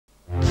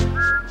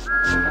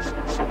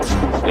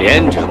The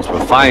engines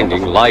were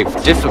finding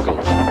life difficult.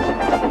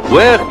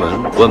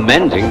 Workmen were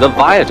mending the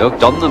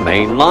viaduct on the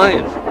main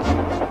line.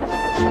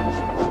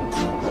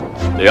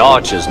 The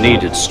arches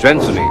needed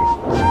strengthening.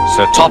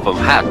 Sir Topham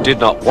Hatt did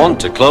not want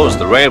to close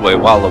the railway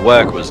while the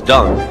work was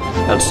done,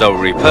 and so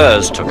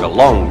repairs took a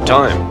long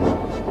time.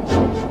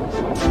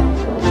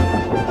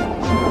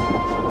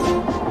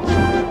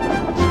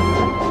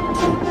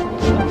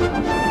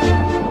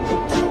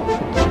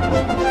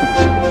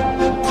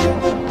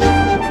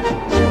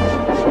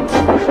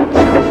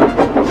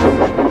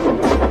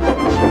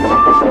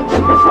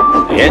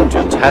 The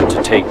engines had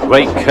to take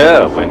great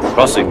care when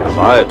crossing the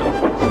viaduct,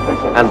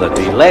 and the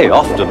delay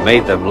often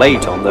made them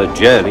late on their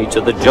journey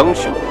to the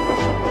junction,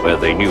 where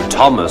they knew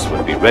Thomas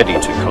would be ready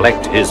to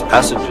collect his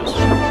passengers.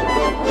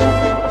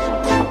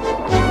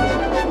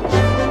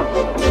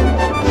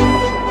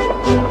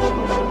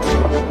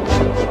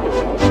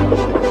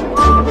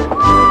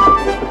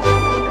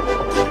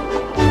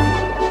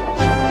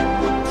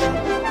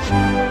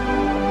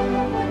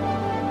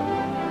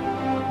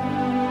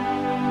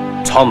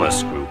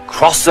 Thomas grew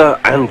crosser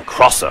and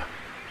crosser.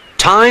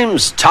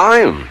 "Time's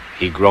time,"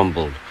 he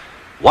grumbled.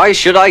 "Why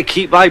should I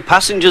keep my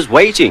passengers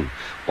waiting,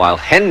 while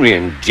Henry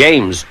and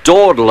James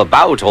dawdle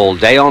about all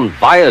day on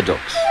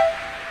viaducts?"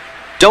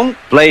 "Don't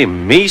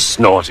blame me,"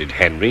 snorted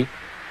Henry.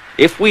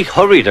 "If we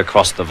hurried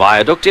across the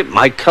viaduct, it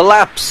might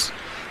collapse,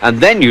 and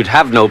then you'd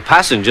have no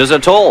passengers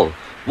at all.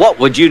 What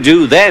would you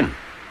do then?"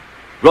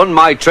 "Run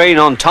my train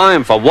on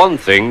time for one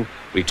thing,"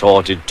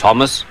 retorted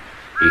Thomas.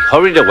 He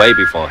hurried away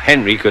before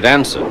Henry could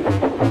answer.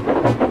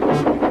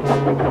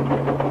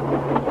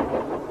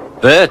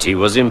 Bertie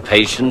was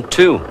impatient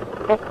too.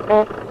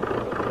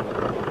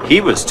 He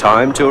was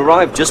timed to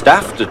arrive just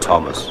after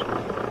Thomas.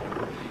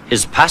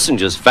 His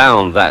passengers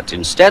found that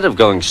instead of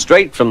going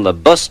straight from the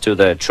bus to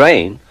their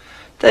train,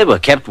 they were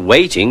kept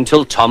waiting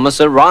till Thomas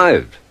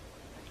arrived.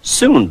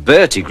 Soon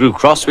Bertie grew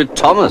cross with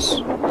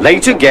Thomas.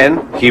 "Late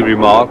again," he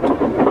remarked,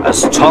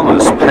 as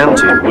Thomas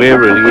panted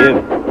wearily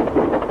in.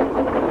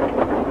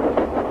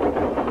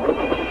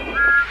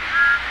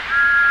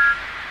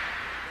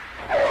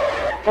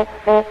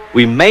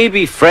 "We may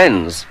be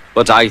friends,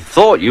 but I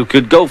thought you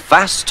could go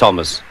fast,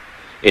 Thomas.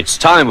 It's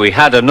time we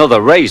had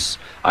another race.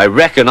 I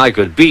reckon I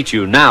could beat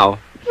you now."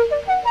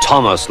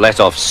 Thomas let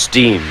off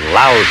steam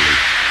loudly.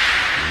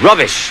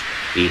 "Rubbish!"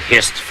 he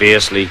hissed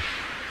fiercely.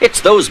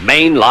 "It's those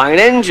mainline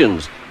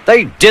engines.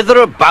 They dither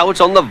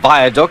about on the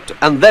viaduct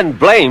and then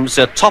blame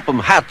Sir Topham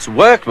Hatt's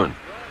workmen.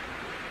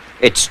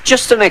 It's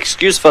just an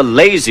excuse for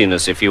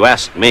laziness, if you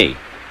ask me."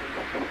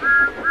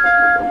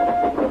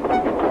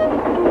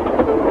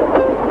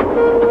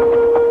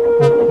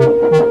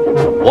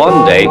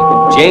 One day,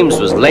 James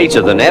was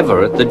later than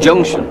ever at the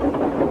junction.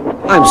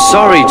 "I'm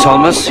sorry,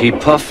 Thomas," he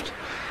puffed.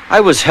 "I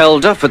was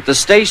held up at the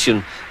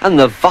station, and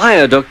the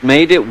viaduct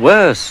made it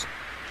worse."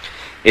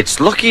 "It's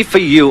lucky for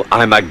you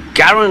I'm a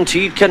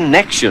guaranteed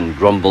connection,"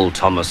 grumbled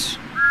Thomas.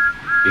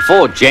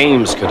 Before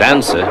James could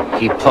answer,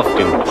 he puffed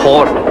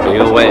importantly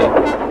away.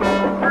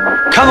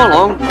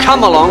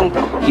 Come along,"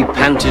 he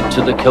panted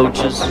to the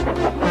coaches.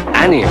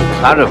 Annie and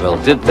Clarabel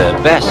did their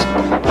best,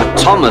 but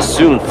Thomas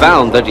soon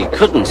found that he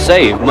couldn't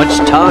save much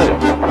time.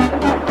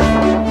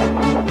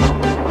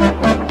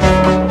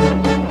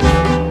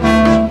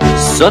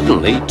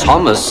 Suddenly,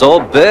 Thomas saw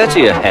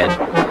Bertie ahead.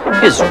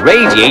 His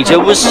radiator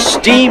was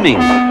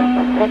steaming.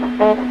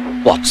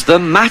 "What's the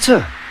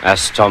matter?"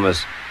 asked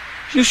Thomas.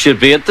 "You should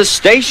be at the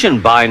station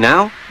by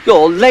now.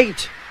 You're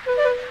late."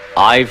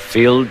 "I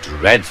feel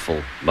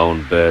dreadful,"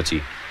 moaned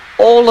Bertie.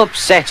 "All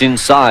upset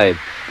inside,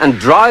 and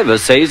driver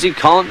says he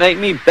can't make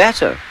me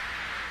better.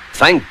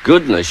 Thank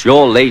goodness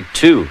you're late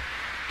too.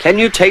 Can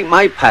you take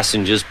my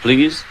passengers,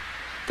 please?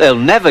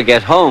 They'll never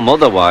get home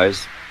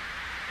otherwise."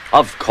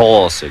 "Of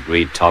course,"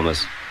 agreed Thomas.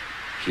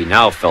 He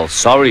now felt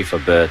sorry for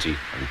Bertie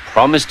and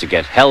promised to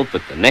get help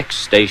at the next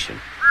station.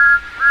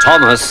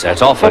 Thomas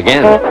set off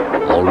again.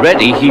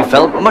 Already he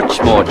felt much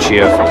more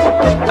cheerful,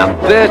 and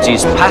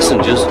Bertie's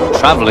passengers,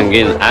 travelling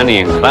in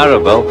Annie and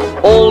Clarabel,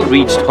 all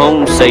reached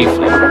home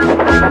safely.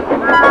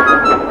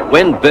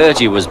 When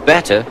Bertie was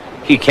better,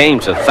 he came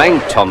to thank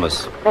Thomas.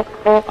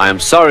 "I am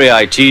sorry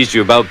I teased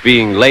you about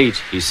being late,"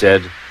 he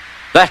said.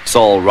 "That's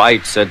all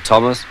right," said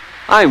Thomas.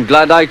 "I'm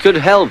glad I could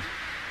help.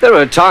 There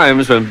are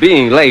times when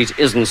being late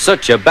isn't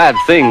such a bad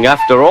thing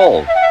after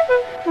all."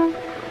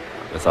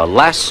 With a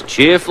last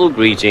cheerful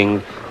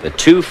greeting, the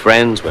two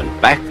friends went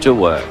back to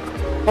work.